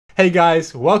Hey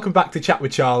guys, welcome back to Chat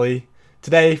with Charlie.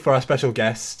 Today for our special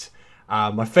guest,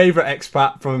 my favourite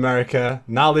expat from America,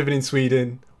 now living in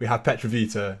Sweden, we have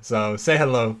Petravita. So say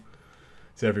hello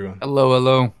to everyone. Hello,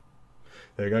 hello.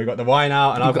 There we go, we got the wine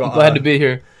out and I've got Glad to be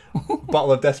here.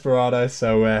 bottle of Desperado,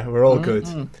 so we're all good.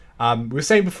 We were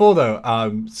saying before though,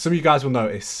 some of you guys will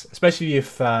notice, especially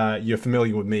if you're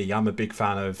familiar with me, I'm a big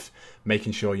fan of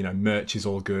making sure, merch is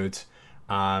all good.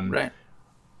 Right.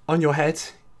 On your head,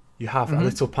 you have a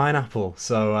little pineapple.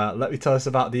 So let me tell us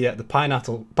about the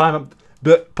pineapple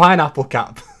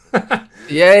cap.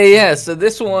 Yeah. So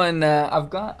this one, I've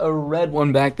got a red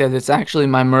one back there that's actually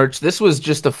my merch. This was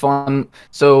just a fun.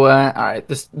 So, all right,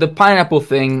 the pineapple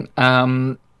thing,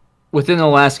 within the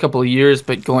last couple of years,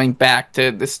 but going back to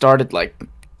this started like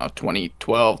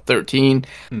 2012, 13.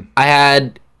 I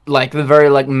had like the very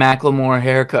like Macklemore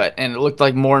haircut, and it looked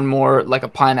like more and more like a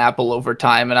pineapple over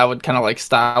time, and I would kind of like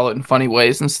style it in funny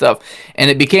ways and stuff, and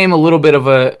it became a little bit of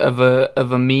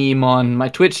a meme on my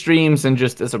Twitch streams and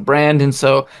just as a brand, and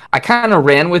so I kind of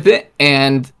ran with it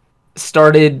and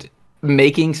started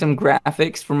making some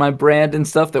graphics for my brand and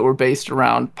stuff that were based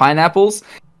around pineapples.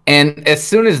 And as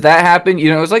soon as that happened,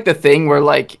 it was like the thing where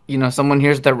like, someone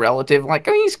hears their relative like,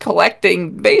 oh, he's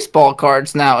collecting baseball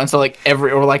cards now. And so like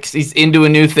or like he's into a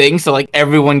new thing. So like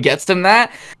everyone gets him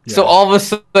that. Yeah. So all of a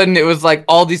sudden it was like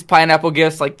all these pineapple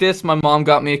gifts like this. My mom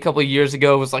got me a couple of years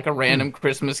ago. It was like a random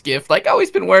Christmas gift. Like, oh,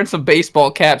 he's been wearing some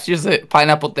baseball caps. Here's a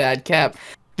pineapple dad cap.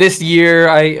 This year,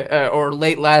 or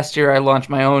late last year, I launched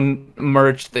my own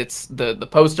merch. That's the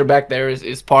poster back there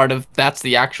is part of. That's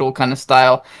the actual kind of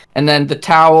style. And then the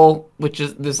towel, which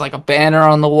is there's like a banner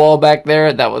on the wall back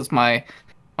there. That was my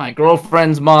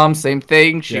girlfriend's mom. Same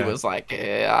thing. She was like,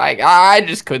 I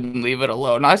just couldn't leave it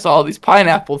alone. I saw all these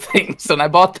pineapple things and I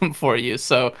bought them for you.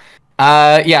 So,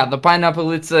 yeah, the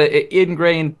pineapple. It's a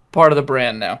ingrained part of the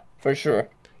brand now for sure.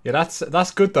 Yeah,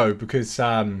 that's good though because.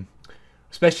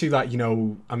 Especially like,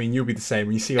 I mean, you'll be the same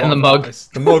when you see all the mug.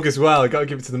 The mug as well. You got to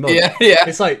give it to the mug. Yeah.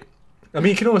 It's like, I mean,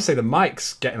 you can almost say the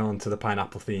mic's getting on to the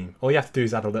pineapple theme. All you have to do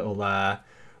is add a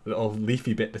little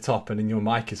leafy bit at the top, and then your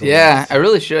mic is. Yeah, I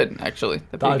really should actually.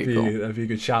 That'd be a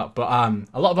good shout. But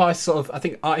a lot of artists I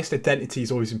think artist identity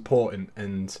is always important,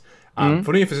 and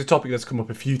funny enough, it's a topic that's come up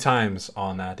a few times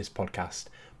on this podcast.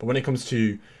 But when it comes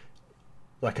to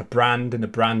like a brand and a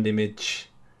brand image.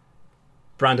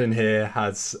 Brandon here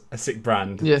has a sick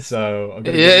brand, so I'm going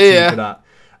to give it to you for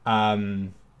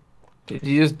that. Did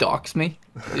you just dox me?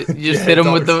 You just hit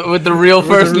him with the real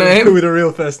first name? With a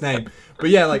real first name. But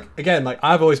yeah, like again, like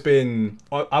I've always been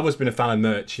a fan of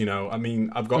merch. I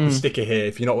mean, I've got the sticker here.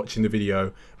 If you're not watching the video,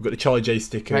 we've got the Charlie J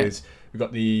stickers. Right. We've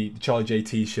got the Charlie J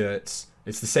t-shirts.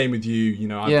 It's the same with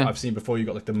you. I've seen before. You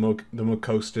got like the mug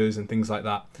coasters and things like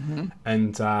that.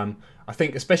 And I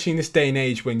think especially in this day and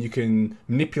age when you can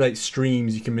manipulate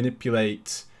streams, you can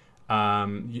manipulate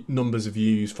numbers of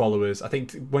views, followers. I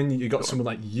think when you got someone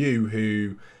like you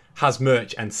who has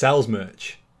merch and sells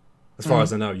merch, as far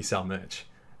as I know, you sell merch.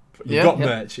 You've got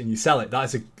merch and you sell it.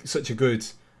 That is such a good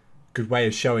way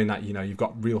of showing that you've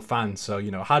got real fans. So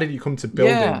how did you come to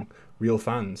building real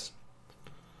fans?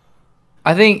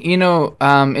 I think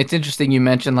it's interesting you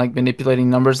mentioned like manipulating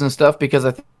numbers and stuff because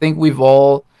I think we've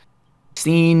all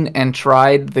seen and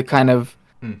tried the kind of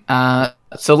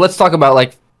so let's talk about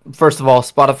like first of all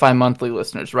Spotify monthly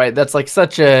listeners, right? That's like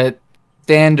such a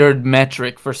standard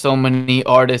metric for so many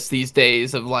artists these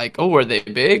days of like, oh, are they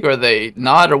big, are they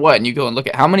not, or what? And you go and look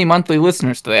at how many monthly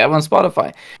listeners do they have on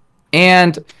Spotify.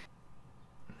 And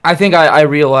I think I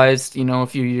realized a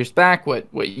few years back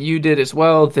what you did as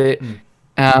well that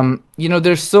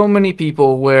there's so many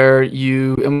people where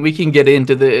and we can get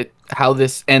into how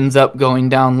this ends up going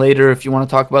down later if you want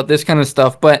to talk about this kind of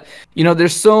stuff. But,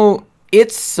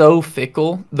 it's so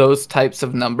fickle, those types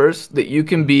of numbers, that you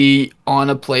can be on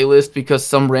a playlist because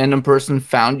some random person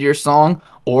found your song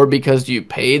or because you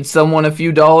paid someone a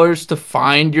few dollars to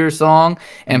find your song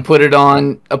and put it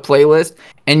on a playlist.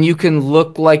 And you can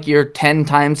look like you're 10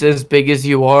 times as big as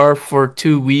you are for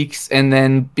 2 weeks and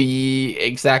then be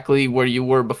exactly where you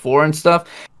were before and stuff.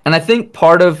 And I think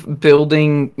part of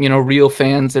building, real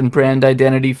fans and brand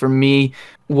identity for me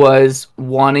was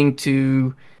wanting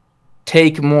to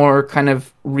take more kind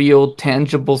of real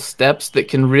tangible steps that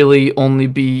can really only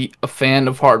be a fan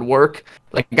of hard work.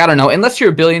 Like, I don't know, unless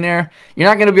you're a billionaire, you're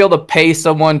not going to be able to pay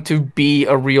someone to be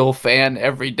a real fan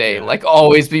every day. Like,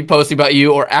 always be posting about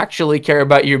you or actually care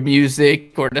about your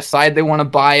music or decide they want to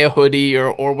buy a hoodie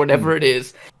or whatever it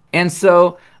is. And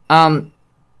so, I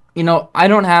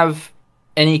don't have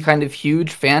any kind of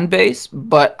huge fan base,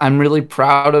 but I'm really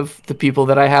proud of the people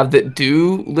that I have that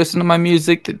do listen to my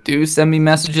music, that do send me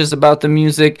messages about the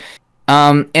music.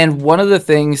 And one of the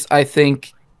things I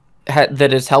think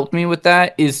that has helped me with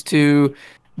that is to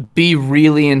be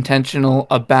really intentional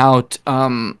about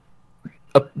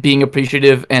being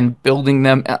appreciative and building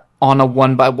them on a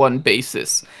one-by-one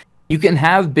basis. You can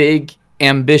have big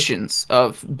ambitions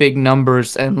of big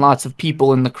numbers and lots of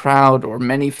people in the crowd or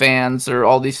many fans or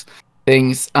all these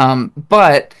things,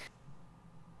 but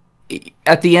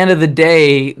at the end of the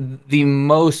day, the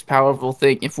most powerful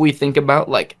thing, if we think about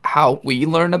like how we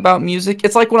learn about music,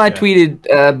 it's like when I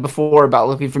tweeted before about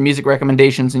looking for music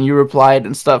recommendations and you replied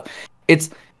and stuff. It's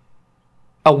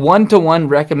a one-to-one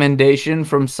recommendation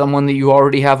from someone that you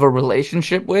already have a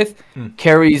relationship with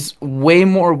carries way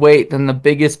more weight than the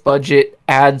biggest budget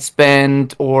ad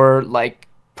spend or like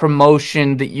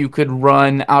promotion that you could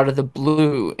run out of the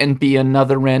blue and be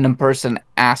another random person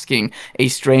asking a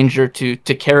stranger to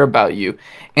care about you.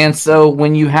 And so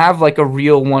when you have like a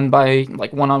real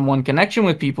one-on-one connection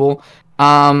with people,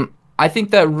 I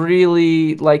think that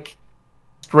really like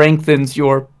strengthens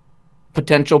your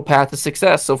potential path to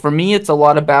success. So for me, it's a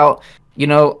lot about, you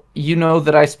know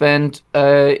that I spend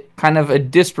kind of a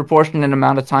disproportionate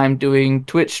amount of time doing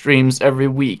Twitch streams every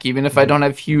week, even if I don't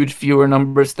have huge viewer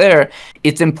numbers there.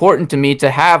 It's important to me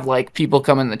to have like people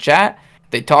come in the chat.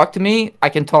 They talk to me. I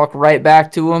can talk right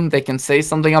back to them. They can say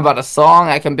something about a song.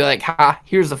 I can be like,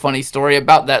 here's a funny story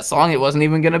about that song. It wasn't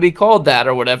even going to be called that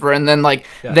or whatever. And then like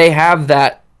they have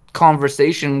that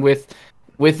conversation with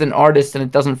an artist and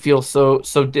it doesn't feel so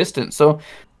distant. So,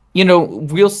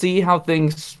 we'll see how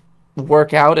things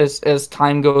work out as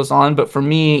time goes on, but for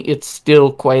me it's still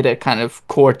quite a kind of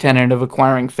core tenet of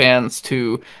acquiring fans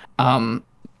to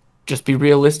just be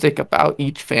realistic about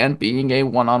each fan being a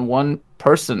one-on-one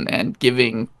person and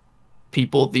giving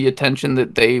people the attention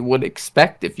that they would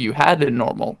expect if you had a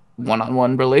normal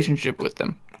one-on-one relationship with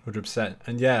them. 100%.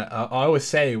 And I always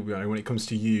say, when it comes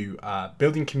to you,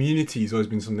 building community has always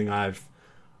been something I've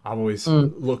always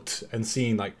looked and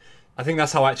seen. Like, I think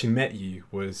that's how I actually met you.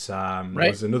 Was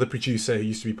another producer who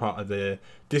used to be part of the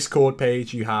Discord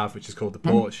page you have, which is called The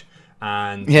Porch,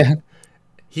 and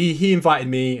he invited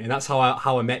me, and that's how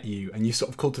I met you. And you sort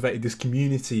of cultivated this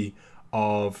community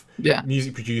of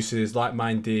music producers,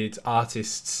 like-minded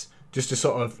artists, just to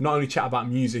sort of not only chat about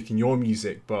music and your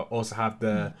music, but also have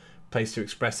the place to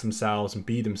express themselves and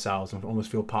be themselves and almost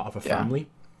feel part of a family.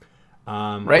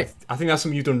 I think that's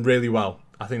something you've done really well.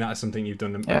 I think that is something you've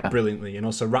done brilliantly, and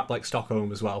also Rap Like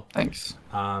Stockholm as well. Thanks.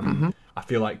 I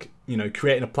feel like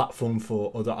creating a platform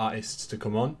for other artists to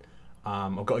come on.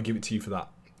 I've got to give it to you for that.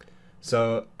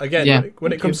 So again,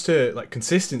 when it comes to like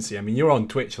consistency, I mean, you're on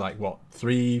Twitch like what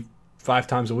 3-5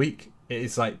 times a week.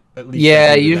 It's like at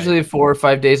least usually 4 or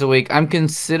 5 days a week. I'm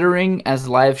considering as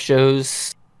live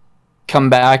shows come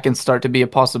back and start to be a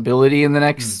possibility in the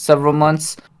next several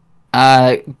months.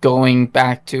 Going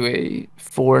back to a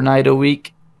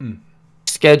 4-night-a-week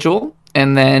schedule,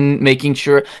 and then making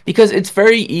sure, because it's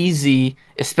very easy,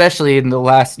 especially in the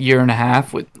last year and a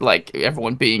half with like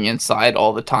everyone being inside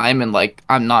all the time and like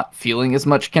I'm not feeling as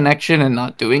much connection and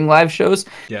not doing live shows.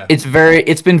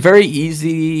 It's been very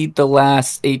easy the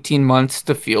last 18 months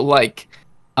to feel like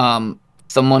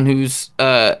someone who's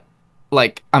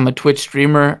like I'm a Twitch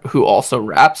streamer who also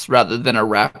raps rather than a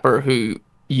rapper who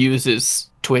uses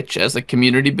Twitch as a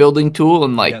community building tool,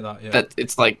 and like that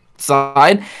it's like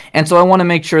side. And so I want to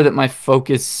make sure that my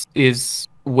focus is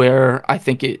where I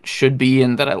think it should be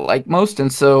and that I like most.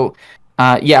 And so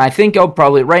I think I'll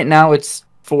probably, right now it's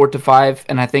 4 to 5,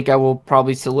 and I think I will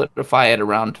probably solidify it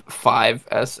around 5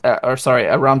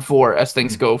 around 4 as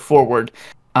things go forward,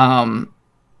 and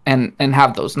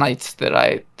have those nights that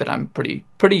I'm pretty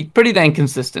dang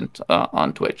consistent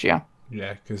on Twitch.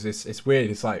 Because it's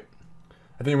weird. It's like,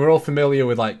 I think we're all familiar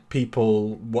with like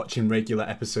people watching regular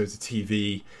episodes of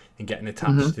TV and getting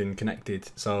attached and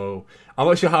connected. So I'm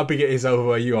not sure how big it is over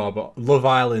where you are, but Love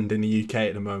Island in the UK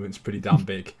at the moment is pretty damn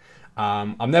big.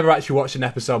 I've never actually watched an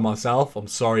episode myself. I'm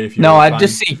sorry if you. No, I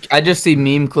just see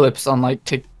meme clips on like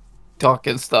TikTok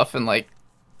and stuff, and like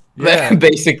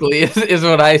basically is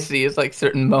what I see. Is like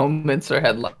certain moments or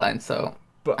headlines. So.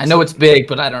 But I know it's big,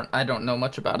 but I don't know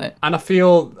much about it. And I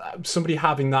feel somebody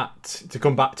having that to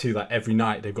come back to, like every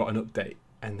night they've got an update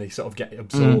and they sort of get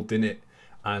absorbed in it.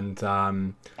 And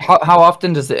how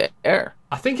often does it air?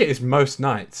 I think it is most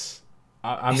nights.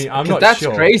 I mean, I'm not that's sure.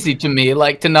 That's crazy to me.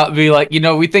 Like to not be like,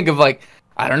 we think of like,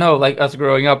 I don't know, like us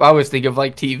growing up, I always think of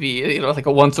like TV, like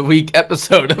a once a week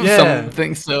episode of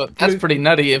something. So that's pretty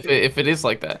nutty if it is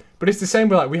like that. But it's the same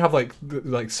way, like we have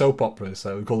like soap operas,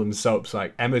 like we call them soaps,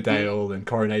 like Emmerdale and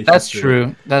Coronation That's Street.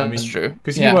 True. That's true.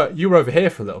 Because you were over here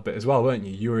for a little bit as well, weren't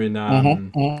you? You were in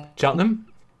Cheltenham.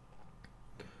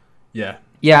 Yeah.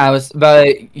 Yeah, I was about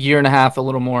a year and a half, a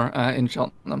little more, in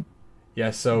Cheltenham.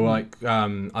 Yeah, so like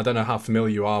I don't know how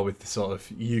familiar you are with the sort of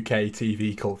UK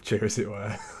TV culture, as it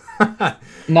were.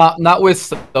 Not with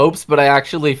soaps, but I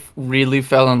actually really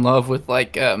fell in love with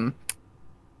like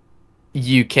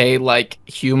UK like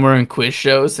humor and quiz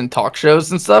shows and talk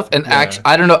shows and stuff. And Yeah. actually,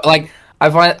 I don't know, like I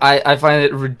find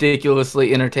it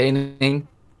ridiculously entertaining.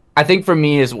 I think for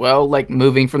me as well, like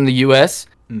moving from the US,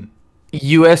 Mm.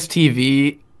 US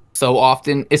TV so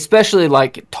often, especially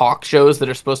like talk shows that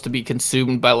are supposed to be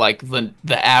consumed by like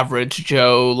the average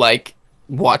Joe, like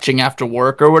watching after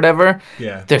work or whatever.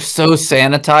 Yeah. They're so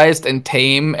sanitized and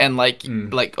tame and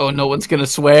Mm. like oh no one's gonna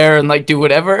swear and like do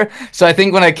whatever. So I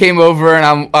think when I came over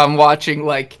and I'm watching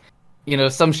like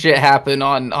some shit happen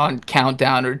on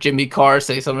Countdown or Jimmy Carr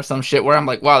say some shit where I'm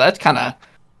like wow that's kind of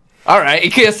all right. You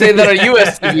can't say that on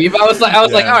US TV, but I was like, all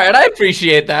right, I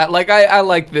appreciate that. Like, I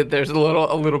like that. There's a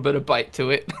little bit of bite to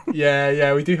it.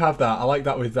 Yeah, we do have that. I like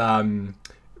that with when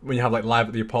you have like Live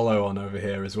at the Apollo on over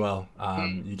here as well.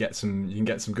 You can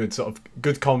get some good sort of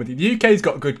good comedy. The UK's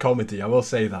got good comedy. I will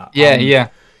say that. Yeah, yeah.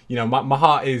 My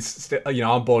heart is still.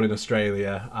 I'm born in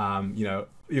Australia.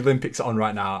 The Olympics are on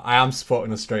right now. I am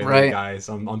supporting Australia, Right. guys.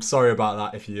 I'm sorry about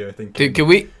that if you're thinking.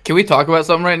 Dude, can we talk about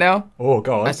something right now? Oh,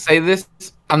 go on. I say this.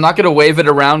 I'm not gonna wave it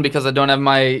around because I don't have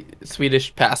my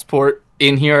Swedish passport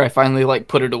in here. I finally like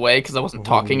put it away because I wasn't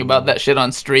talking about that shit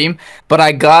on stream. But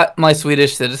I got my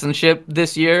Swedish citizenship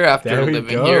this year after There we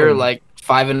living go. here like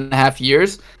 5.5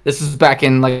 years. This is back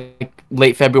in like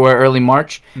late February, early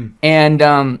March,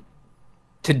 and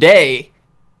today.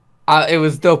 It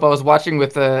was dope. I was watching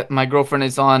with my girlfriend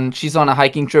she's on a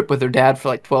hiking trip with her dad for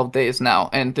like 12 days now.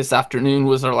 And this afternoon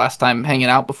was our last time hanging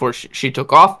out before she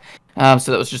took off.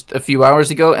 So that was just a few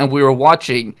hours ago. And we were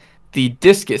watching the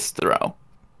discus throw.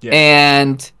 Yeah.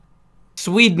 And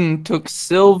Sweden took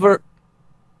silver.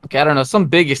 Okay, I don't know. Some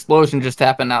big explosion just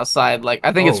happened outside. Like,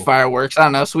 I think it's fireworks. I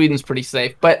don't know. Sweden's pretty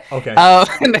safe. But Okay.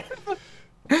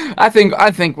 I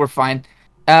think we're fine.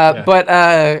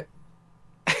 But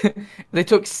they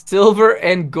took silver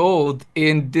and gold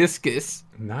in discus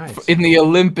Nice. in the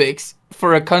Olympics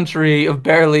for a country of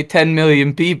barely 10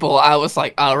 million people. I was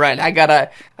like, all right, I gotta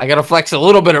flex a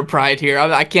little bit of pride here.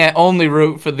 I can't only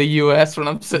root for the U.S. when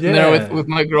I'm sitting there with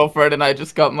my girlfriend and I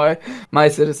just got my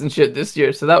citizenship this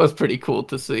year. So that was pretty cool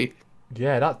to see.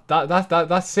 Yeah,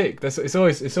 that's sick. It's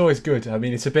always good. I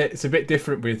mean, it's a bit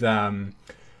different with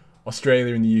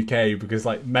Australia and the UK because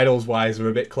like medals wise we're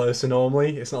a bit closer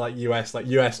normally. It's not like US. Like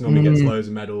US normally gets loads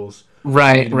of medals.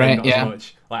 Right, Not yeah. as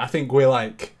much. Like I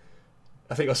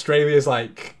think Australia's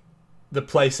like the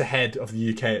place ahead of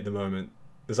the UK at the moment.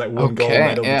 There's like one gold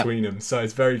medal between them, so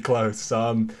it's very close.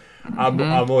 So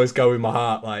I'm always going with my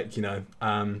heart, like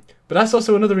But that's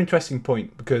also another interesting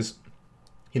point because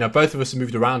both of us have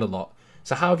moved around a lot.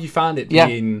 So how have you found it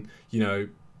being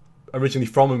originally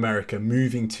from America,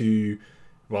 moving to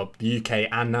the UK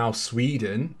and now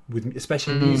Sweden, with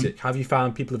especially music? How have you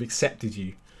found people have accepted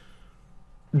you?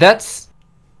 That's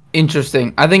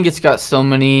interesting. I think it's got so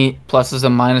many pluses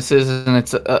and minuses, and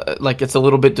it's a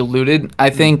little bit diluted. I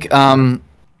think,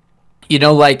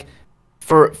 like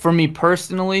for me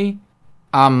personally,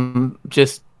 I'm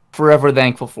just forever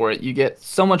thankful for it. You get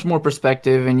so much more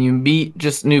perspective, and you meet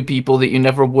just new people that you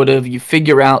never would have. You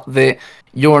figure out that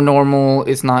your normal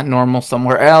is not normal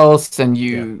somewhere else, and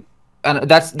and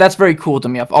that's very cool to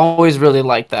me. I've always really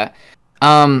liked that.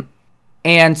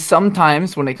 And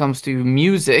sometimes when it comes to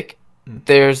music,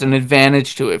 there's an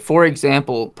advantage to it. For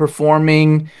example,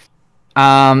 performing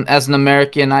as an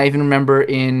American, I even remember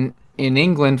in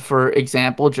England, for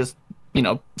example, just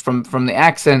from the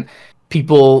accent,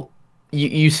 people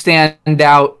you stand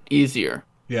out easier.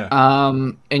 Yeah.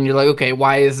 And you're like, okay,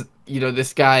 why is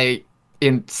this guy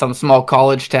in some small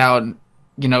college town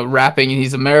rapping and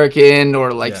he's American,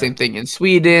 or like same thing in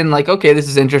Sweden, like, okay, this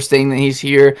is interesting that he's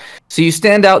here. So you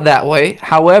stand out that way.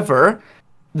 However,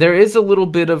 there is a little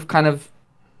bit of kind of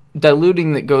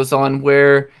diluting that goes on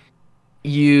where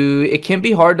it can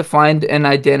be hard to find an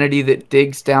identity that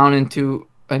digs down into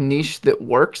a niche that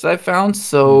works, I've found.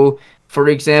 So for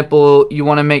example, you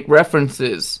want to make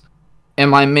references.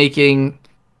 Am I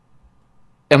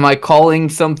calling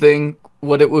something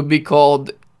what it would be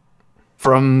called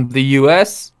from the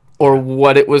US, or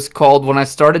what it was called when I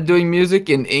started doing music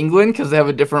in England because they have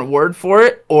a different word for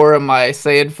it? Or am I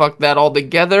saying fuck that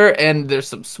altogether and there's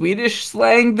some Swedish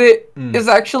slang that is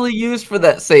actually used for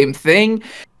that same thing?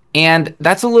 And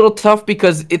that's a little tough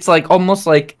because it's like almost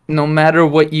like no matter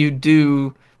what you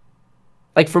do,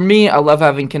 like for me, I love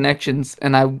having connections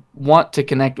and I want to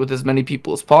connect with as many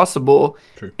people as possible.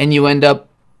 True. And you end up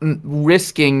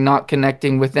risking not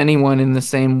connecting with anyone in the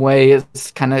same way as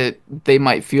kind of they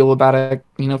might feel about a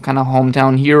kind of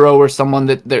hometown hero or someone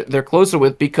that they're closer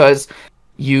with, because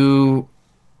you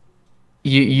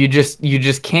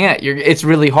just can't. It's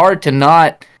really hard to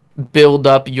not build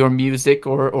up your music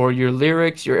or your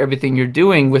lyrics, your everything you're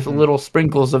doing with little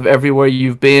sprinkles of everywhere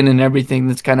you've been and everything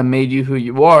that's kind of made you who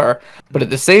you are. But at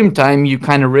the same time, you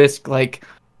kind of risk, like,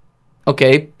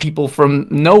 okay, people from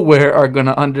nowhere are going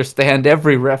to understand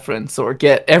every reference or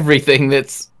get everything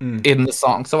that's in the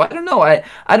song. So I don't know.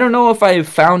 I don't know if I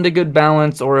found a good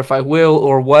balance or if I will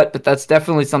or what, but that's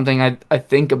definitely something I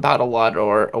think about a lot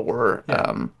or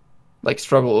like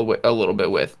struggle with, a little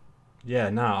bit with.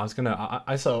 Yeah, no,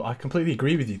 I completely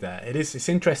agree with you there. It's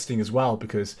interesting as well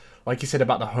because, like you said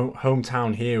about the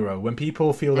hometown hero, when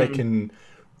people feel they can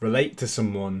relate to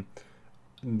someone,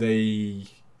 they,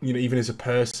 even as a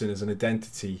person, as an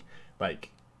identity,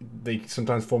 like they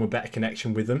sometimes form a better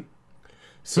connection with them.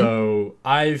 So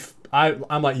I'm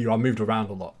like you, I moved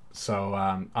around a lot. So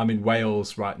I'm in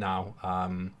Wales right now,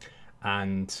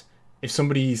 and if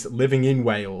somebody's living in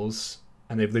Wales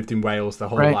and they've lived in Wales their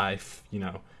whole life,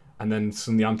 and then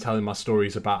suddenly I'm telling my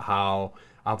stories about how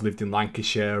I've lived in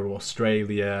Lancashire or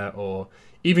Australia, or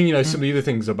even some of the other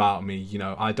things about me.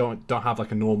 I don't have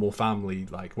like a normal family,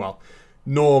 like, well,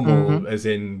 normal as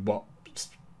in what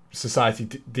society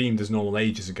deemed as normal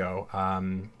ages ago.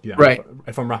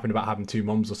 If I'm rapping about having two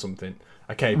mums or something,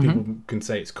 okay, people can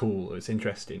say it's cool, it's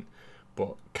interesting,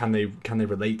 but can they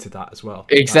relate to that as well?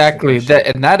 Exactly.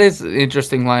 That is an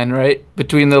interesting line, right?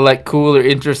 Between the like cool or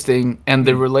interesting and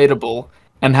the relatable,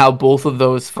 and how both of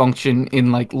those function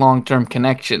in like long-term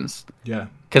connections. Yeah.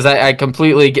 Because I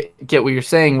completely get what you're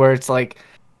saying, where it's like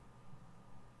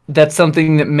that's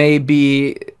something that may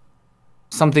be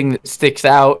something that sticks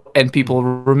out and people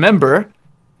remember,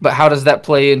 but how does that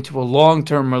play into a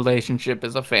long-term relationship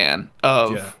as a fan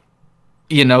of,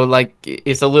 like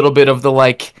it's a little bit of the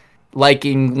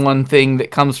liking one thing that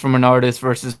comes from an artist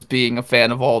versus being a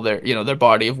fan of all their, their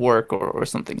body of work or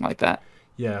something like that.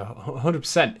 Yeah,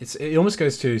 100%. It almost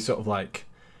goes to sort of like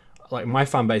my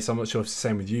fan base. I'm not sure if it's the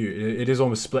same with you. It is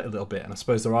almost split a little bit, and I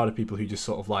suppose there are the people who just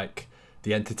sort of like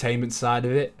the entertainment side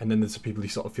of it, and then there's the people who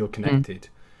sort of feel connected.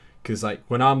 Because like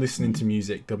when I'm listening to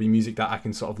music, there'll be music that I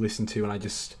can sort of listen to and I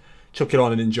just chuck it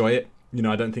on and enjoy it.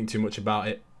 I don't think too much about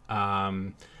it.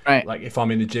 Like if I'm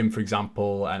in the gym, for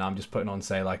example, and I'm just putting on,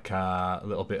 say, like a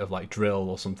little bit of like drill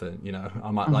or something,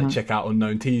 I might like check out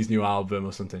Unknown T's new album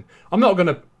or something. I'm not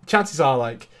gonna. Chances are,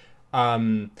 like, you're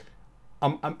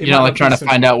not like trying to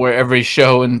find out where every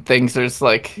show and things there's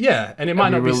like. Yeah, and it might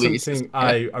not be something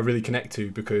I really connect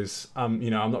to because I'm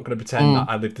not going to pretend that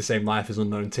I live the same life as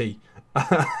Unknown T.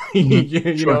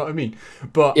 you know what I mean?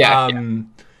 But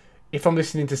if I'm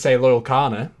listening to, say, Loyal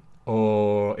Kana,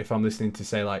 or if I'm listening to,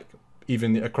 say, like,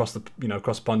 even across the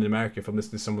across the pond in America, if I'm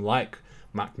listening to someone like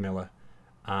Mac Miller,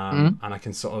 and I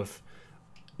can sort of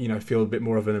feel a bit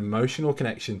more of an emotional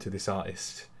connection to this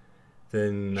artist,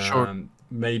 then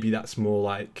maybe that's more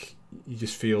like you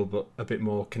just feel a bit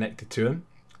more connected to him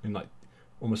and like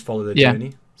almost follow their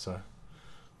journey. So,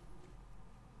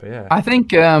 but yeah, I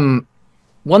think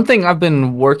one thing I've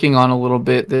been working on a little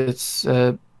bit that's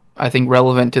I think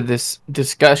relevant to this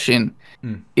discussion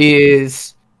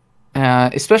is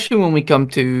especially when we come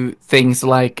to things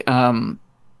like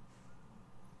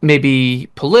maybe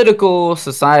political,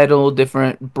 societal,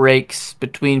 different breaks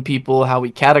between people, how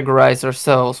we categorize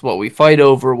ourselves, what we fight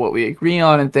over, what we agree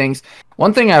on, and things.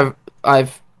 One thing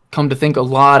I've come to think a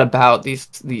lot about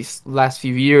these last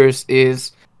few years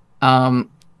is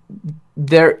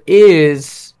there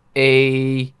is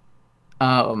a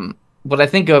what I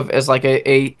think of as like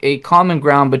a common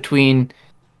ground between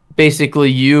basically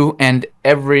you and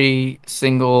every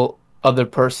single other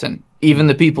person. Even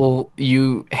the people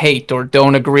you hate or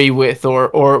don't agree with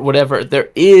or whatever, there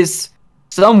is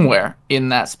somewhere in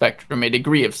that spectrum a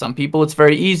degree of some people it's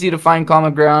very easy to find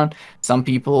common ground. Some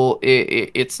people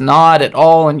it's not at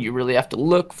all, and you really have to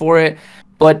look for it.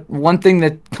 But one thing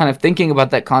that kind of thinking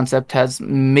about that concept has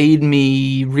made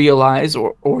me realize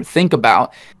or think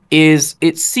about is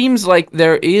it seems like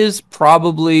there is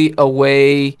probably a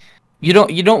way. You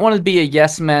don't want to be a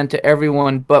yes man to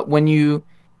everyone, but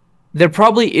there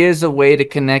probably is a way to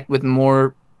connect with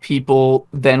more people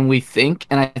than we think.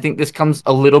 And I think this comes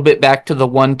a little bit back to the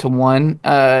one-to-one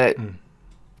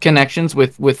connections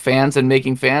with fans and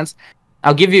making fans.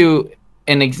 I'll give you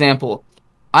an example.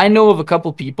 I know of a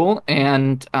couple people,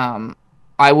 and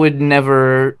I would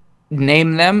never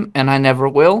name them, and I never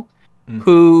will,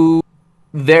 who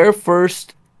their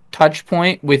first touch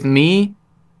point with me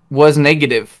was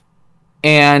negative.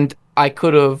 And I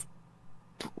could have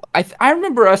I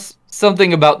remember us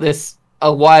something about this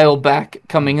a while back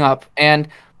coming up, and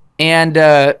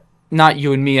not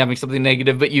you and me having something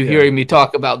negative, but you hearing me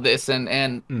talk about this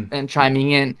and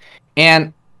chiming in,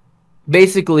 and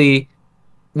basically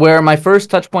where my first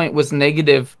touch point was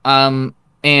negative, and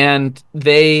I'll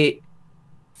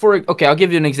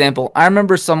give you an example. I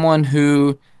remember someone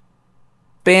who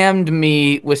spammed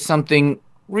me with something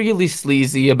really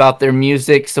sleazy about their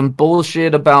music, some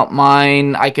bullshit about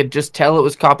mine. I could just tell it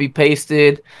was copy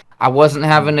pasted. I wasn't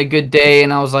having a good day,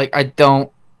 and I was like, I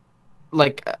don't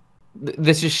like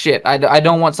this is shit. I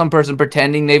don't want some person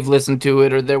pretending they've listened to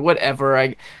it or they're whatever.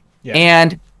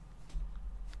 And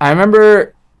I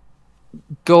remember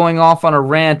going off on a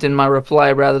rant in my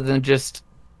reply rather than just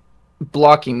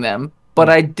blocking them, but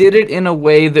I did it in a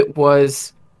way that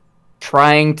was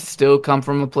trying to still come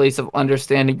from a place of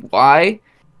understanding why.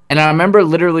 And I remember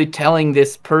literally telling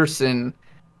this person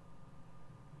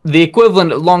the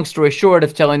equivalent, long story short,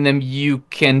 of telling them you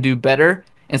can do better,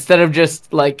 instead of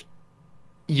just like,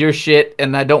 you're shit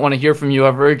and I don't want to hear from you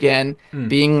ever again.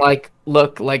 Being like,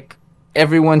 look, like,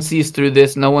 everyone sees through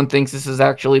this. No one thinks this is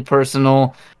actually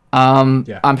personal.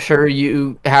 I'm sure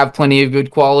you have plenty of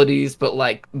good qualities, but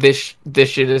like this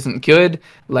shit isn't good.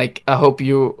 Like, I hope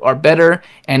you are better.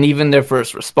 And even their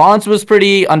first response was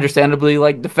pretty understandably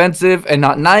like defensive and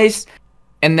not nice.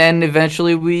 And then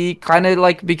eventually we kind of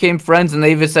like became friends, and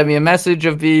they even sent me a message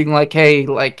of being like, hey,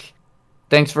 like,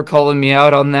 thanks for calling me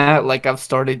out on that. Like, I've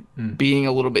started being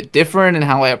a little bit different in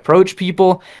how I approach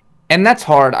people. And that's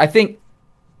hard. I think,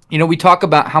 we talk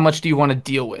about how much do you want to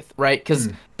deal with, right?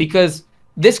 Because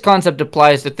this concept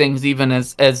applies to things even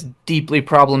as deeply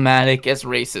problematic as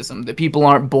racism. That people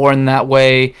aren't born that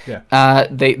way.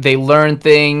 They learn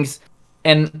things.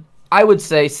 And I would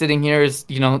say, sitting here as,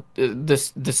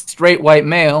 the straight white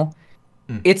male,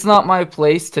 it's not my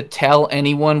place to tell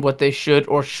anyone what they should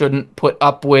or shouldn't put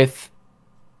up with.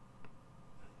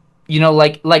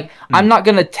 I'm not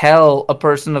going to tell a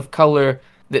person of color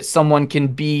that someone can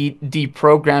be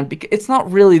deprogrammed, because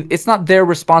it's not their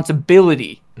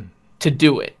responsibility to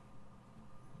do it.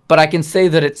 But I can say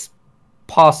that it's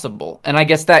possible. And I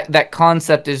guess that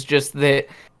concept is just that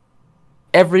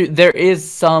there is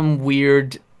some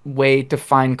weird way to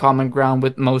find common ground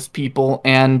with most people.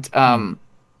 And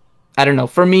I don't know.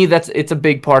 For me, it's a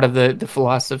big part of the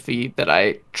philosophy that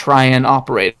I try and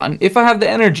operate on, if I have the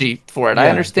energy for it. I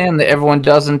understand that everyone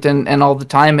doesn't, and all the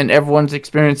time, and everyone's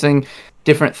experiencing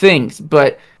different things.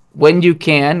 But when you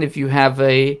can, if you have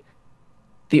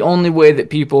the only way that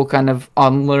people kind of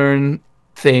unlearn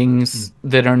things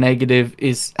that are negative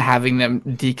is having them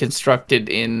deconstructed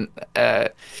in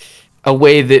a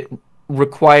way that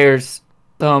requires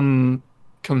some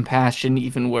compassion,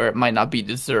 even where it might not be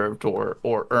deserved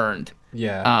or earned.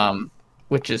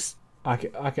 Which is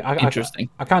interesting.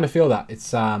 I kind of feel that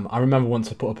it's I remember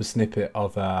once I put up a snippet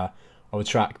of a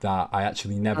track that I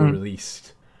actually never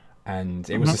released, and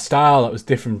it was a style that was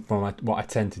different from what I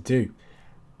tend to do.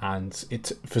 And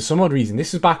it, for some odd reason,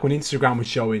 this is back when Instagram was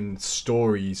showing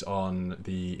stories on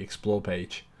the Explore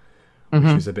page, which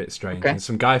was a bit strange. And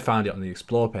some guy found it on the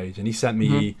Explore page, and he sent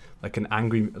me like an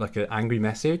angry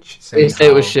message. Did he say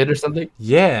it was shit or something?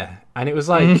 Yeah, and it was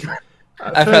like,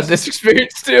 I've had this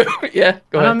experience too. Go ahead.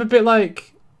 I'm a bit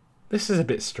like, this is a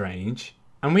bit strange.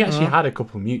 And we actually had a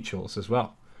couple of mutuals as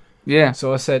well. Yeah.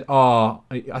 So I said, I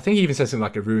think he even said something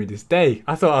like, it ruined his day.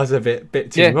 I thought I was a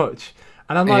bit too much.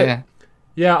 And I'm like,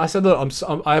 I said, look,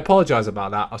 I apologize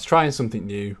about that. I was trying something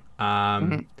new.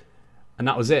 And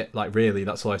that was it. Like, really,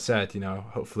 that's all I said,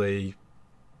 hopefully,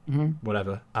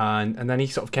 whatever. And then he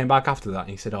sort of came back after that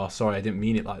and he said, oh, sorry, I didn't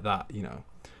mean it like that,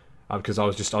 because I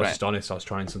was just honest. I was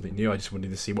trying something new. I just wanted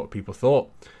to see what people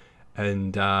thought.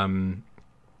 And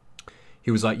he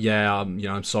was like, yeah,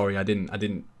 I'm sorry. I didn't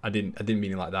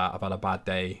mean it like that. I've had a bad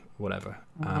day, whatever.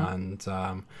 And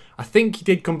I think he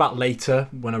did come back later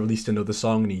when I released another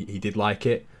song, and he did like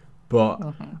it.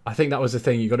 But I think that was the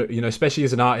thing. You got to, especially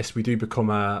as an artist, we do become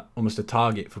almost a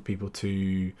target for people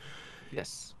to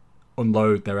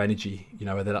unload their energy.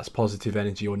 Whether that's positive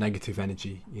energy or negative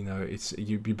energy. It's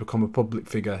you become a public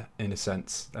figure in a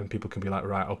sense, and people can be like,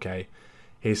 right, okay,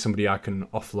 here's somebody I can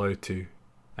offload to.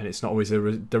 And it's not always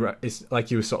it's like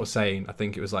you were sort of saying. I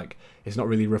think it was like, it's not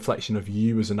really a reflection of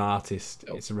you as an artist.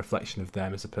 It's a reflection of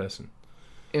them as a person.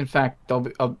 In fact,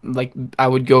 I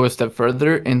would go a step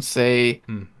further and say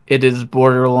it is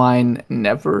borderline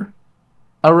never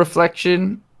a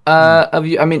reflection of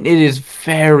you. I mean, it is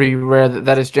very rare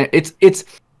that is.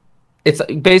 It's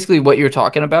basically what you're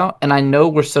talking about. And I know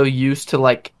we're so used to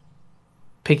like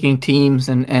picking teams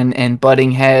and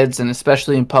butting heads, and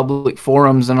especially in public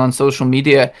forums and on social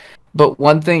media. But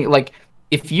one thing, like,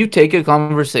 if you take a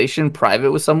conversation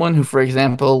private with someone who, for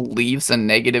example, leaves a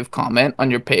negative comment on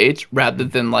your page rather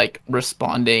than like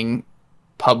responding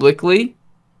publicly,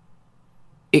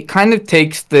 it kind of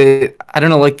takes the, I don't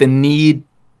know, like the need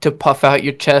to puff out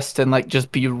your chest and like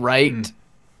just be right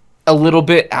a little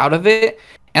bit out of it.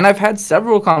 And I've had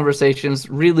several conversations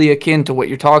really akin to what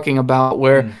you're talking about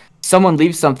where someone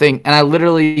leaves something and I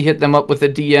literally hit them up with a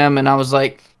DM and I was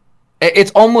like,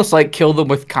 it's almost like kill them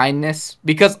with kindness,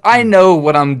 because I know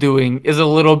what I'm doing is a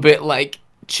little bit like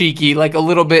cheeky, like a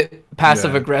little bit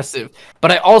passive aggressive,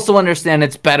 but I also understand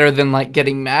it's better than like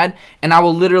getting mad. And I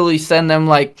will literally send them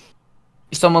like,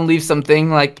 someone leaves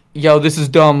something like, yo, this is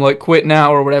dumb, like quit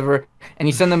now or whatever, and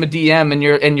you send them a DM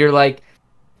and you're like,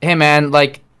 hey man,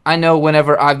 like I know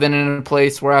whenever I've been in a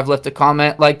place where I've left a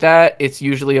comment like that, it's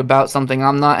usually about something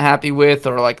I'm not happy with,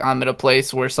 or like I'm at a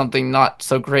place where something not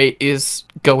so great is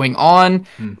going on.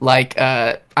 Like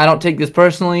I don't take this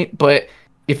personally, but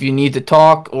if you need to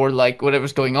talk or like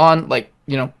whatever's going on, like,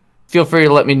 you know, feel free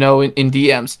to let me know in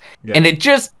DMs. And it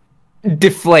just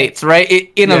deflates,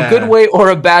 right? In a good way or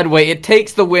a bad way. It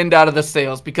takes the wind out of the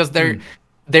sails, because they're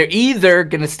either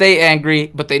going to stay angry,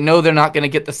 but they know they're not going to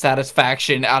get the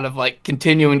satisfaction out of like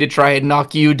continuing to try and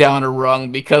knock you down a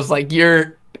rung, because like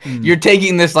you're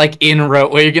taking this like in-route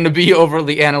where you're going to be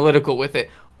overly analytical with it.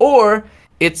 Or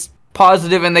it's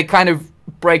positive and they kind of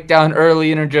break down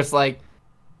early and are just like,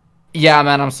 yeah,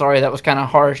 man, I'm sorry, that was kind of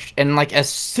harsh. And like as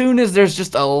soon as there's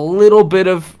just a little bit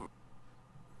of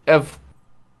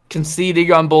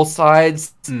conceding on both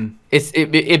sides,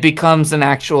 it becomes an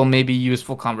actual maybe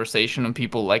useful conversation, and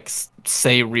people like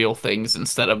say real things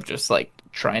instead of just like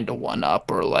trying to one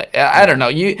up, or like I don't know,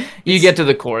 you get to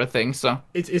the core of things. So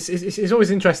it's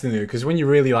always interesting though, because when you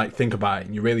really like think about it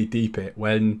and you really deep it,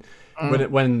 when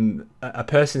a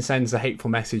person sends a hateful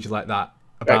message like that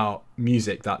about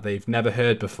music that they've never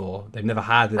heard before, they've never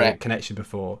had a connection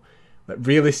before, but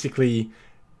realistically,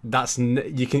 that's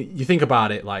you think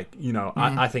about it, like, you know,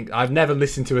 I think I've never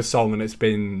listened to a song and it's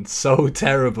been so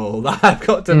terrible that I've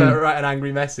got to write an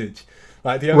angry message.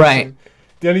 Like the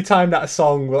only time that a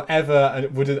song would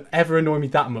ever annoy me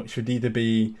that much would either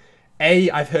be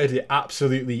I've heard it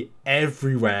absolutely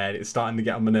everywhere and it's starting to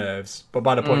get on my nerves, but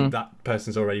by the point that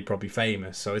person's already probably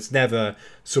famous, so it's never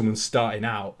someone starting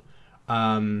out.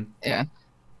 Or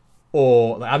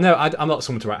like, I'm not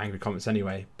someone to write angry comments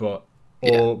anyway, but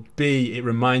or B, it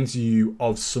reminds you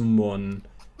of someone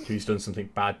who's done something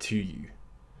bad to you.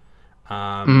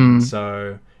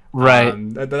 So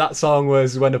that song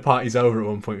was When the Party's Over at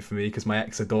one point for me, because my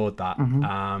ex adored that.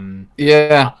 When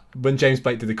James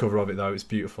Blake did the cover of it though, it's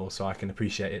beautiful, so I can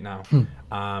appreciate it now.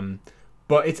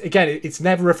 But it's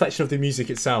never a reflection of the music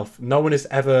itself. No one has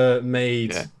ever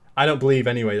made I don't believe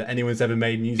anyway that anyone's ever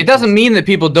made music. It doesn't mean that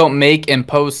people don't make and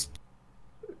post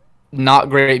not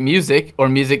great music, or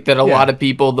music that a lot of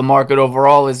people, the market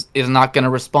overall is not going to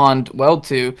respond well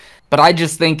to. But I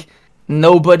just think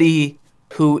nobody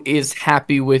who is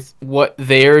happy with what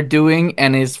they're doing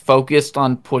and is focused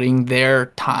on putting their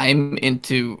time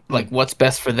into like what's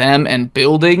best for them and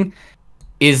building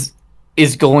is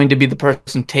going to be the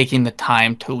person taking the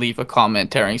time to leave a comment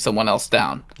tearing someone else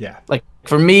down. Like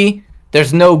for me,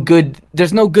 there's no good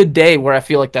day where I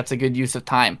feel like that's a good use of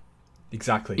time.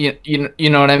 Exactly. You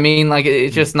know what I mean? Like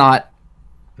it's just not.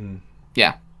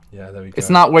 Yeah, there we go. It's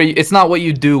not what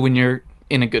you do when you're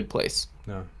in a good place.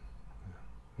 No.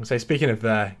 I'll say, speaking of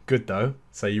good though,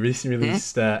 so you recently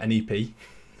released an EP.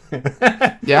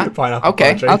 Pineapple Okay.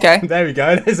 Country. Okay. There we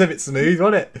go. It's a bit smooth,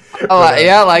 wasn't it?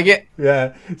 I like it.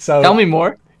 Yeah. So tell me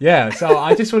more. Yeah. So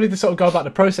I just wanted to sort of go about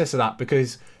the process of that,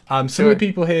 because some of the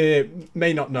people here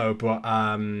may not know, but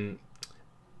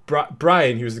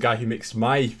Brian, who was the guy who mixed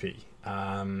my EP,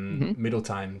 Middle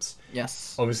Times.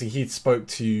 Yes. Obviously, he spoke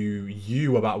to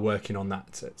you about working on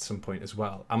that at some point as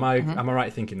well. Am I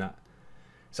right thinking that?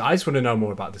 So I just want to know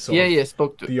more about the sort of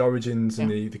spoke to the origins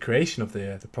and the creation of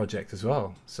the project as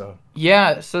well. So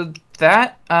so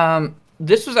that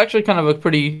this was actually kind of a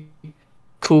pretty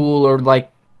cool or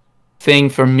like thing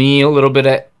for me, a little bit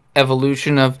of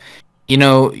evolution of, you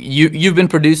know, you've been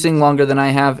producing longer than I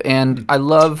have, and I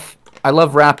love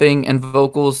rapping and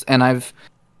vocals, and I've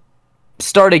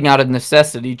starting out of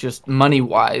necessity, just money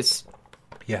wise,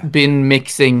 been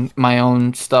mixing my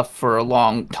own stuff for a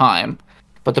long time.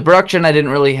 But the production, I didn't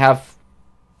really have,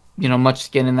 you know, much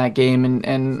skin in that game,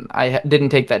 and I didn't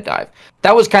take that dive.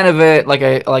 That was kind of a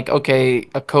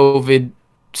COVID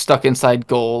stuck inside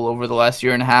goal over the last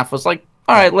year and a half. Was like,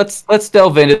 all right, let's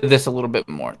delve into this a little bit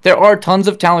more. There are tons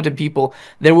of talented people.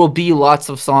 There will be lots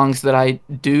of songs that I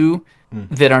do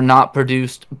that are not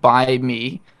produced by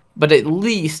me, but at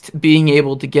least being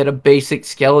able to get a basic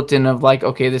skeleton of like,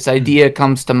 okay, this idea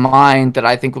comes to mind that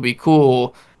I think will be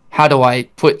cool. How do I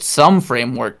put some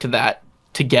framework to that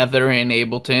together in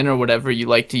Ableton or whatever you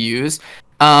like to use?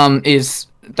 That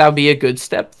would be a good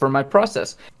step for my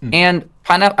process. And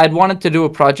I'd wanted to do a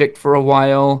project for a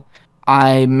while.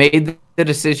 I made the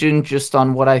decision just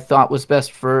on what I thought was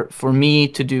best for me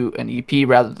to do an EP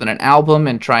rather than an album,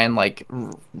 and try and like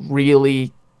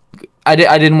really, I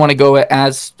didn't want to go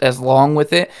as long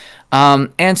with it.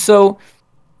 And so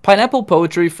Pineapple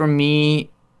Poetry for me,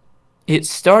 it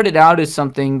started out as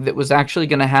something that was actually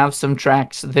going to have some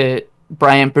tracks that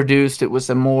Brian produced. It was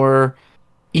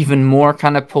even more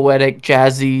kind of poetic,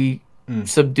 jazzy,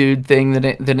 subdued thing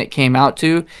than it came out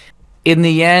to. In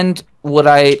the end, what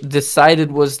I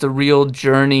decided was the real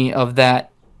journey of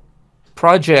that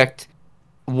project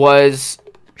was,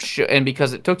 and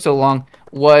because it took so long,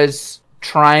 was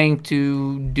trying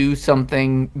to do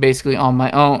something basically on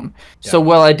my own. Yeah. So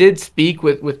while I did speak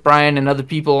with Brian and other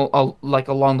people like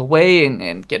along the way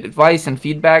and get advice and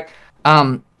feedback,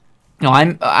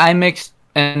 I mixed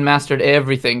and mastered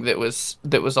everything that was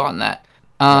on that.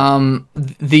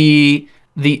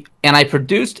 And I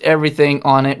produced everything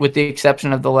on it with the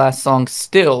exception of the last song,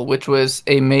 Still, which was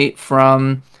a mate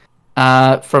from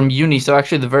uni. So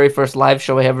actually the very first live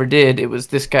show I ever did, it was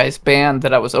this guy's band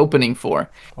that I was opening for.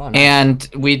 Oh, nice. And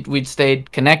we'd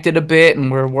stayed connected a bit,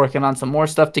 and we're working on some more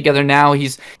stuff together now.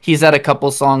 He's had a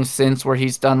couple songs since where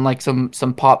he's done like some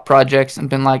pop projects and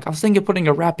been like, I was thinking of putting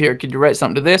a rap here, could you write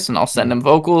something to this? And I'll send him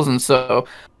vocals. And so,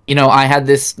 I had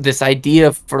this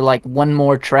idea for like one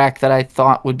more track that I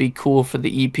thought would be cool for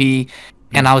the EP.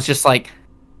 And I was just like,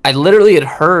 I literally had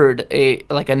heard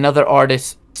another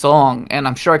artist's song, and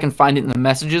I'm sure I can find it in the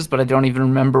messages, but I don't even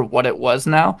remember what it was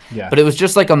now. Yeah. But it was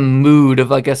just like a mood of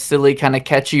like a silly kind of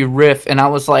catchy riff, and I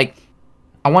was like,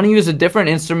 I want to use a different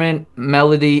instrument,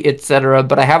 melody, etc.,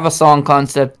 but I have a song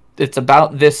concept that's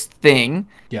about this thing.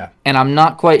 Yeah. And I'm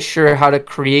not quite sure how to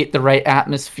create the right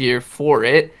atmosphere for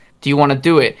it. Do you want to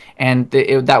do it? And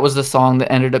that was the song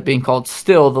that ended up being called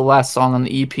Still, the last song on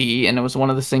the EP, and it was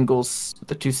one of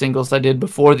the two singles I did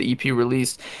before the EP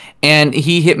released. And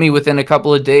he hit me within a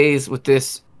couple of days with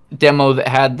this demo that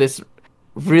had this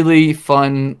really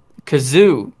fun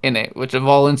kazoo in it, which of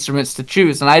all instruments to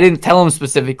choose. And I didn't tell him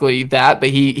specifically that, but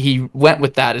he went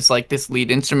with that as like this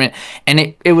lead instrument,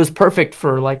 and it was perfect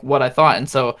for like what I thought. And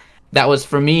so that was,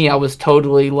 for me, I was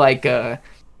totally like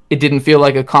it didn't feel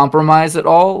like a compromise at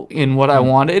all in what I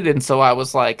wanted. And so I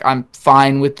was like, I'm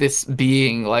fine with this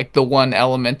being like the one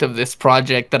element of this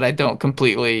project that I don't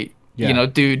completely,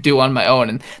 do on my own.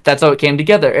 And that's how it came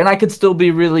together. And I could still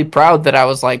be really proud that I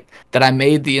was like, that I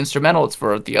made the instrumentals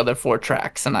for the other 4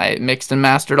 tracks, and I mixed and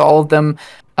mastered all of them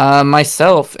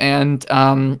myself. And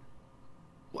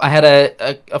I had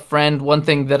a friend,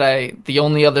 the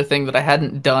only other thing that I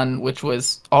hadn't done, which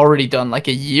was already done like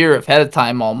a year ahead of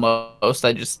time almost,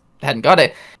 I just hadn't got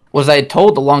it, was I had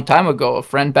told a long time ago, a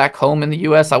friend back home in the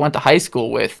US I went to high school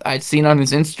with, I'd seen on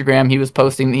his Instagram, he was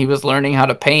posting that he was learning how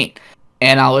to paint.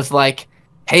 And I was like,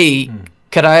 hey,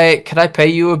 could I pay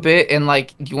you a bit, and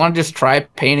like, do you want to just try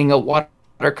painting a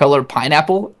watercolor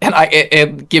pineapple?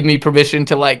 And give me permission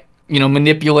to like,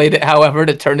 manipulate it however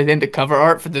to turn it into cover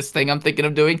art for this thing I'm thinking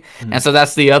of doing. And so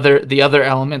that's the other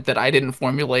element that I didn't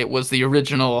formulate, was the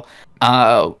original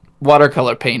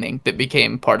watercolor painting that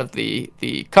became part of the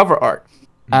cover art.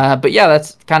 But yeah,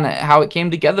 that's kind of how it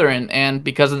came together. And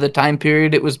because of the time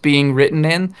period it was being written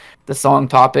in, the song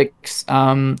topics,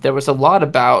 there was a lot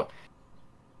about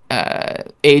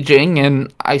aging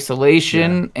and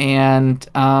isolation, and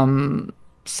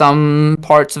some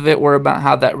parts of it were about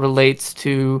how that relates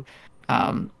to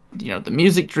the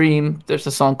music dream. There's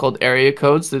a song called Area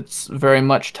Codes that's very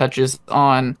much touches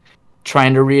on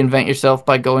trying to reinvent yourself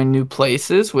by going new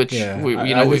places, which we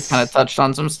kind of touched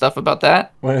on some stuff about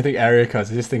that. When I think Area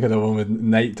Codes, I just think of the one with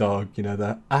Nate Dogg,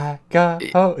 the I got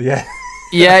yeah.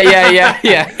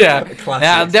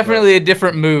 Now, definitely a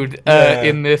different mood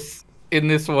in this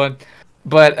one.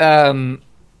 But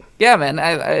yeah, man,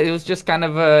 it was just kind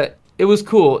of it was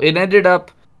cool. It ended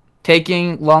up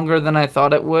taking longer than I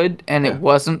thought it would, and it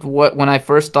wasn't when I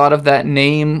first thought of that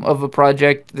name of a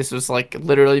project. This was like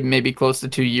literally maybe close to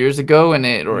 2 years ago,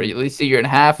 or at least a year and a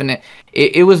half, and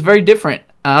it was very different.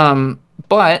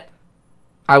 But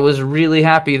I was really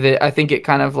happy that I think it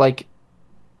kind of like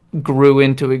grew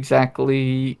into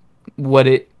exactly what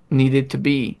it needed to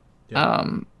be.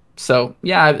 So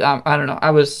yeah, I don't know.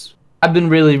 I've been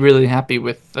really, really happy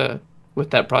with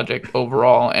that project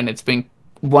overall, and it's been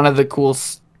one of the cool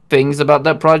things about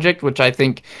that project, which I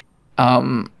think,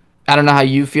 I don't know how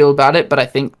you feel about it, but I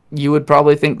think you would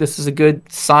probably think this is a good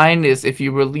sign is if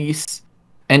you release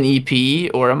an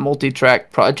EP or a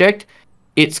multi-track project,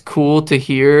 it's cool to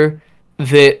hear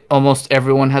that almost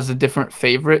everyone has a different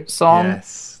favorite song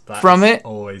Yes, from it.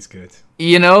 Always good.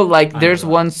 You know, like there's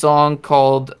one song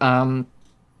called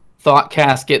Thought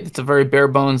Casket that's a very bare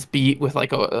bones beat with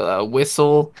like a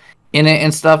whistle in it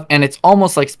and stuff, and it's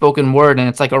almost like spoken word, and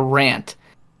it's like a rant,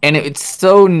 and it's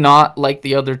so not like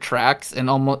the other tracks, and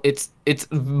almost it's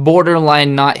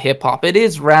borderline not hip hop. It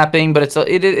is rapping, but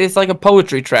it's like a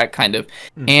poetry track kind of,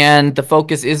 and the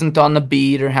focus isn't on the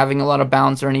beat or having a lot of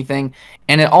bounce or anything,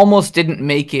 and it almost didn't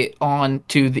make it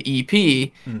onto the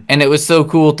EP, and it was so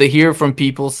cool to hear from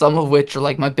people, some of which are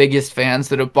like my biggest fans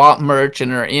that have bought merch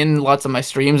and are in lots of my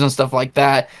streams and stuff like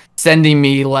that, sending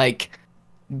me like,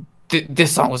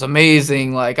 this song was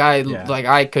amazing, like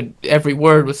I could, every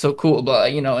word was so cool,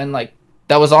 but you know, and like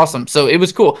that was awesome. So it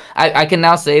was cool. I can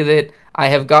now say that I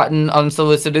have gotten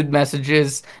unsolicited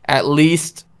messages at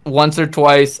least once or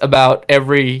twice about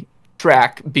every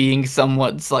track being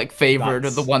someone's like favorite or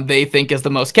the one they think is the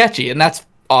most catchy, and that's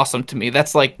awesome to me.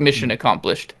 That's like mission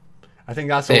accomplished. I think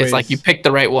that's always, it's like you pick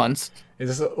the right ones.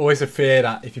 There's always a fear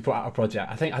that if you put out a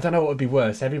project, I don't know what would be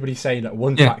worse. Everybody saying that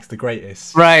one track's the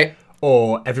greatest, right?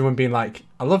 Or everyone being like,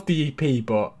 I love the EP,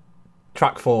 but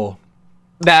track 4.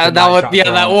 That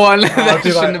one that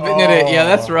shouldn't have been in it. Yeah,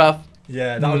 that's rough.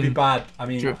 Yeah, that would be bad. I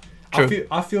mean, True.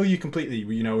 I feel you completely.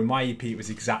 You know, in my EP, it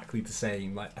was exactly the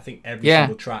same. Like, I think every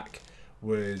single track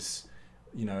was,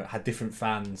 you know, had different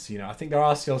fans. You know, I think there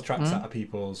are still tracks that are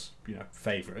people's, you know,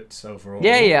 favorites overall.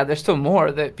 Yeah. There's still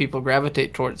more that people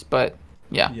gravitate towards, but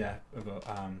yeah.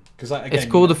 Because like, again,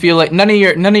 it's cool to feel like none of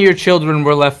your children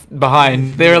were left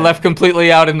behind. They were left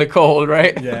completely out in the cold,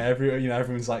 right? Yeah,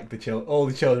 everyone's like all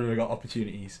the children have got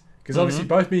opportunities. Because obviously,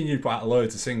 both me and you put out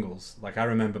loads of singles. Like I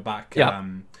remember back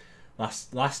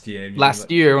last year.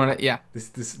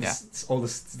 This all the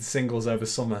singles over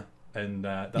summer, and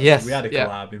we had a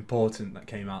collab important that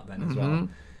came out then as well,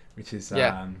 which is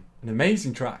an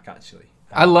amazing track actually.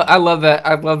 I love that.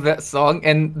 I love that song,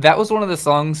 and that was one of the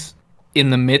songs in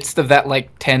the midst of that like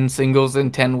 10 singles in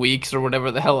 10 weeks or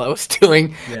whatever the hell I was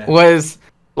doing. Was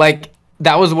like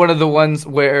that was one of the ones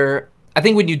where I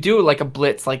think when you do like a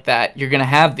blitz like that, you're gonna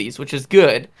have these, which is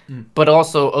good, but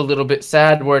also a little bit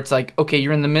sad where it's like, okay,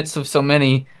 you're in the midst of so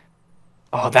many.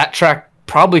 Oh, that track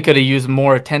probably could have used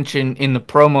more attention in the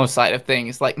promo side of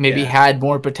things, like maybe had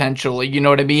more potential. You know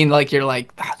what I mean? Like you're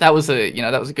like, that was a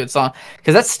good song,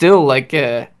 because that's still like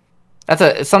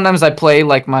sometimes I play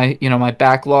like my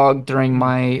backlog during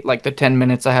my like the 10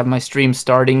 minutes I have my stream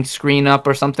starting screen up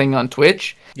or something on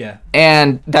Twitch. Yeah.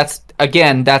 And that's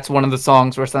one of the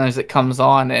songs where sometimes it comes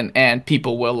on and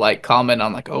people will like comment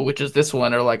on like, oh, which is this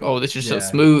one, or like, oh, this is so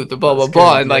smooth, blah blah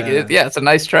blah, and like it's a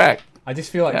nice track. I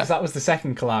just feel like because that was the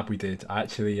second collab we did. I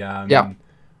actually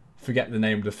forget the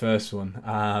name of the first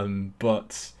one,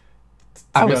 but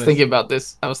I was thinking about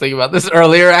this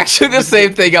earlier, actually, the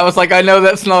same thing. I was like, I know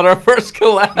that's not our first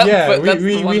collab. Yeah, but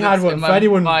we had one.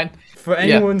 For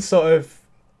anyone sort of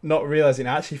not realizing,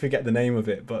 I actually forget the name of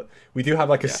it, but we do have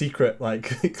like a secret like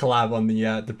collab on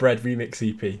the Bread remix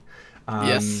EP.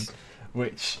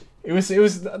 Which it was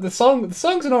the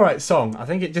song's an alright song. I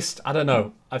think it just, I don't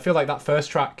know. I feel like that first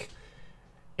track,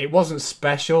 it wasn't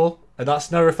special. And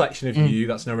that's no reflection of you.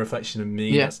 That's no reflection of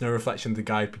me. That's no reflection of the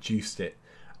guy who produced it.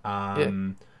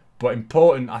 But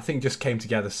Important, I think, just came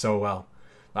together so well.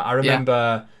 Like, I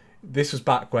remember this was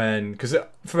back when, because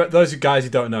for those guys who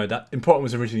don't know, that Important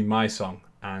was originally my song,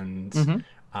 and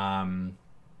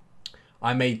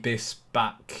I made this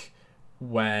back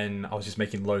when I was just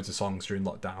making loads of songs during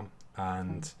lockdown,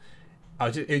 and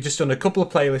it just done a couple of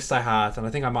playlists I had, and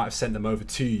I think I might have sent them over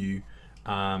to you,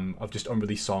 of just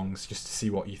unreleased songs just to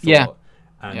see what you thought.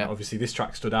 And obviously this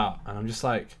track stood out, and I'm just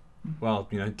like, well,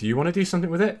 you know, do you want to do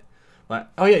something with it? Like,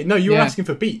 oh yeah, no, you were asking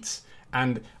for beats,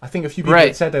 and I think a few people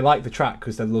had said they liked the track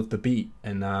because they loved the beat,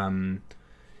 and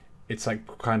it's like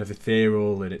kind of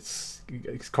ethereal, and it's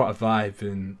quite a vibe,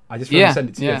 and I just wanted to send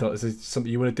it to you. I thought, is there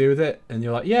something you want to do with it? And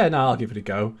you're like, yeah, no, I'll give it a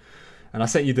go. And I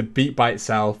sent you the beat by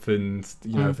itself and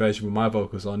a version with my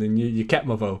vocals on, and you kept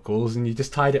my vocals and you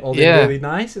just tied it all in really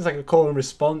nice. It's like a call and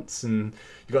response, and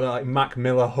you got that like Mac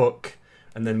Miller hook,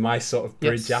 and then my sort of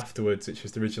bridge afterwards, which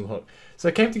was the original hook. So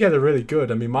it came together really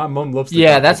good. I mean, my mum loves the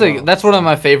track that's one of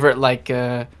my favorite, like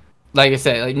I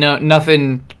said, like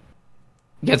nothing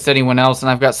gets anyone else, and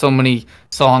I've got so many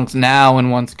songs now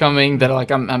and ones coming that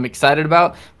like I'm excited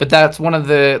about. But that's one of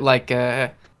the like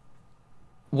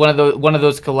one of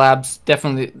those collabs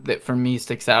definitely that for me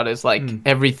sticks out as like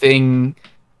everything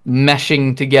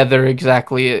meshing together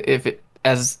exactly. If it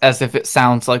as if it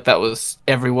sounds like that was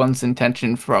everyone's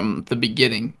intention from the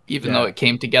beginning, even though it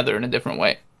came together in a different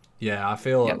way. Yeah, I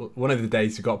feel like one of the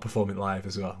days you've got to perform it live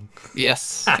as well.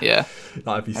 Yes, yeah.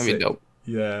 That'd be sick. Dope.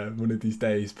 Yeah, one of these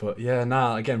days. But yeah,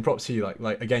 again, props to you.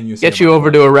 Like again, you saying get you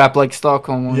over to a rap like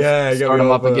Stockholm. Yeah, start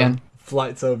them up again.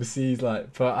 Flights overseas,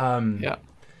 like, but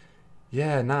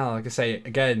like I say,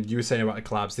 again, you were saying about the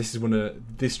collabs.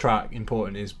 This track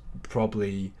important is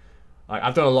probably, like,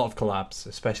 I've done a lot of collabs,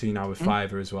 especially now with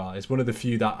Fiverr as well. It's one of the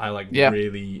few that I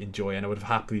really enjoy, and I would have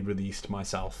happily released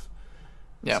myself.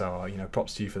 Yeah. So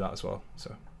props to you for that as well.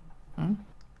 So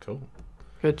cool.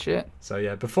 Good shit. So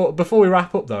yeah, before we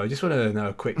wrap up though, I just want to know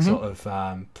a quick sort of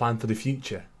plan for the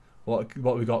future. What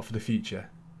we got for the future?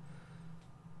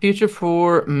 Future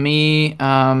for me,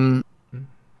 I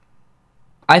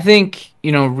think,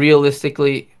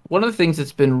 realistically, one of the things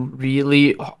that's been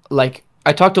really, like,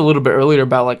 I talked a little bit earlier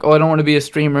about, like, I don't want to be a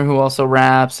streamer who also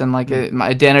raps, and like my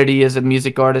identity as a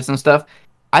music artist and stuff.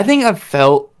 I think I've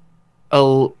felt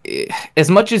as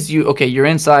much as you're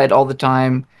inside all the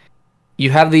time. You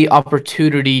have the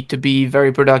opportunity to be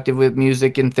very productive with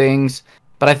music and things,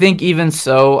 but I think even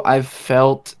so, I've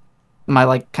felt my,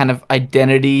 like, kind of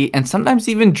identity and sometimes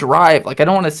even drive. Like, I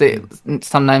don't want to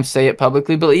sometimes say it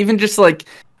publicly, but even just like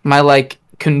my, like,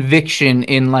 conviction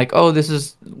in, like, oh, this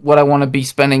is what I want to be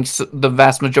spending the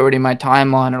vast majority of my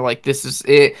time on, or like this is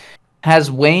it,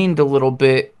 has waned a little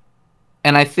bit.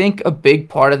 And I think a big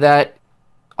part of that,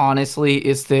 honestly,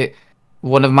 is that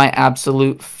one of my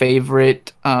absolute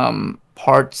favorite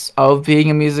parts of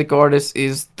being a music artist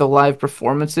is the live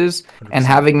performances, 100%. And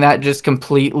having that just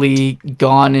completely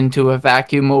gone into a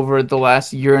vacuum over the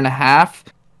last year and a half,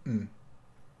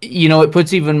 it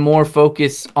puts even more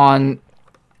focus on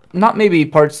not maybe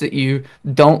parts that you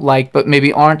don't like, but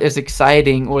maybe aren't as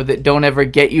exciting, or that don't ever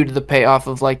get you to the payoff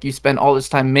of, like, you spend all this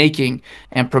time making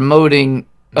and promoting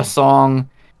a song,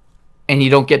 and you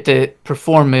don't get to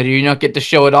perform it, or you don't get to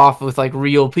show it off with, like,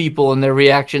 real people and their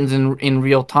reactions in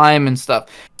real time and stuff.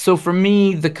 So for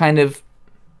me, the kind of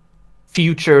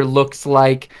future looks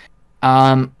like,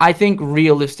 I think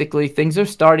realistically things are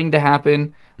starting to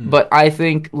happen, but I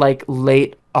think like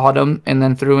late autumn and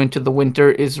then through into the winter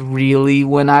is really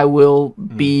when I will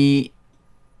be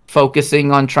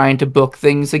focusing on trying to book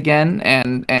things again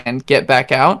and get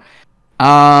back out.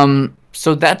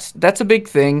 So that's a big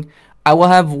thing. I will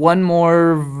have one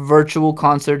more virtual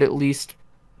concert at least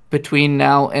between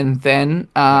now and then.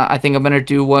 I think I'm going to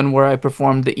do one where I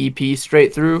perform the EP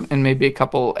straight through and maybe a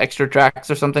couple extra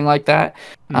tracks or something like that.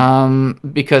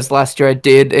 Because last year I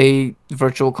did a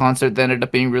virtual concert that ended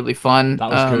up being really fun.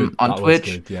 That was good. On that Twitch.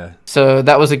 Was good, yeah. So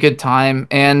that was a good time.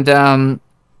 And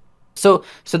so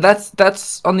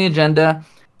that's on the agenda.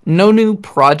 No new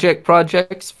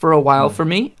projects for a while for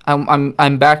me.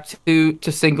 I'm back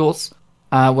to singles.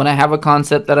 When I have a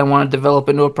concept that I want to develop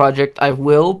into a project, I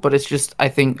will, but it's just, I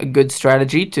think, a good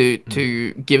strategy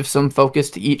to give some focus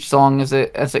to each song as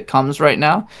it comes right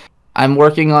now. I'm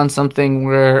working on something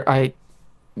where I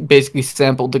basically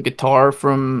sampled the guitar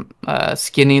from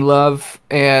Skinny Love,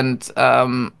 and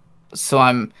so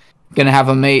I'm going to have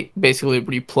a mate basically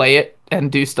replay it and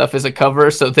do stuff as a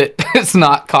cover so that it's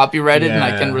not copyrighted and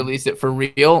I can release it for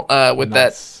real with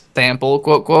that sample,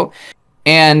 quote, quote.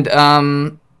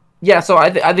 And yeah, so I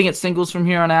think it's singles from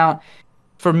here on out.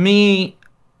 For me,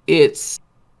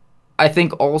 I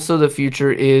think also the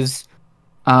future is,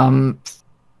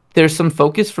 there's some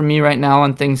focus for me right now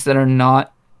on things that are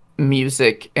not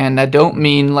music. And I don't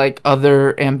mean like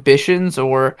other ambitions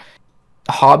or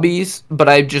hobbies, but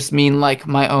I just mean like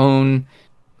my own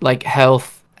like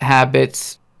health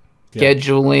habits,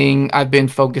 scheduling. I've been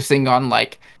focusing on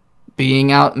like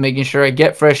being out, making sure I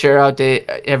get fresh air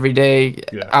every day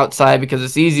outside, because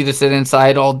it's easy to sit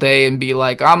inside all day and be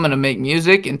like, I'm going to make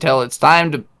music until it's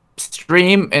time to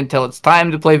stream, until it's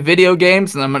time to play video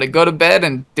games, and I'm going to go to bed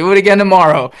and do it again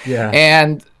tomorrow. Yeah.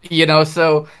 And,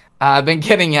 so I've been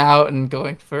getting out and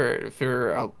going for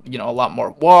a lot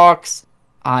more walks.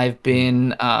 I've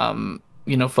been,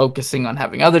 focusing on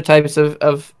having other types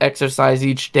of exercise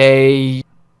each day.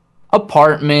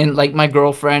 Apartment, like my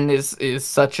girlfriend is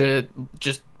such a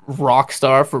just rock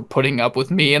star for putting up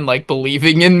with me and like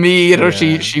believing in me.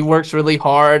 She works really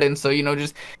hard, and so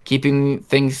just keeping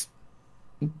things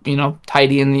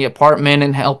tidy in the apartment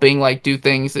and helping like do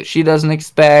things that she doesn't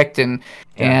expect, and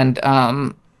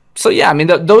so yeah, I mean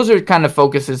those are kind of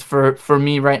focuses for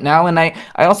me right now, and I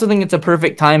also think it's a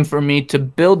perfect time for me to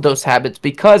build those habits,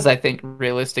 because I think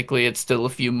realistically it's still a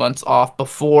few months off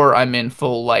before I'm in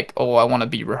full like, oh, I want to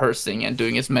be rehearsing and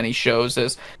doing as many shows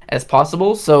as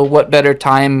possible. So what better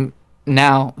time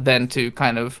now than to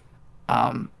kind of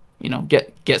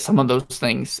get some of those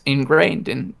things ingrained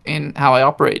in how I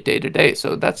operate day to day.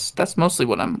 So that's mostly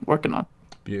what I'm working on.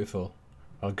 Beautiful.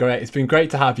 Well, great. It's been great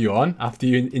to have you on after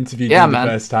you interviewed me the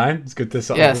first time. It's good to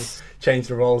sort of change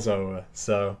the roles over.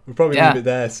 So we'll probably leave it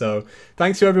there. So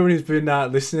thanks to everyone who's been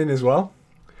listening as well.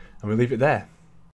 And we'll leave it there.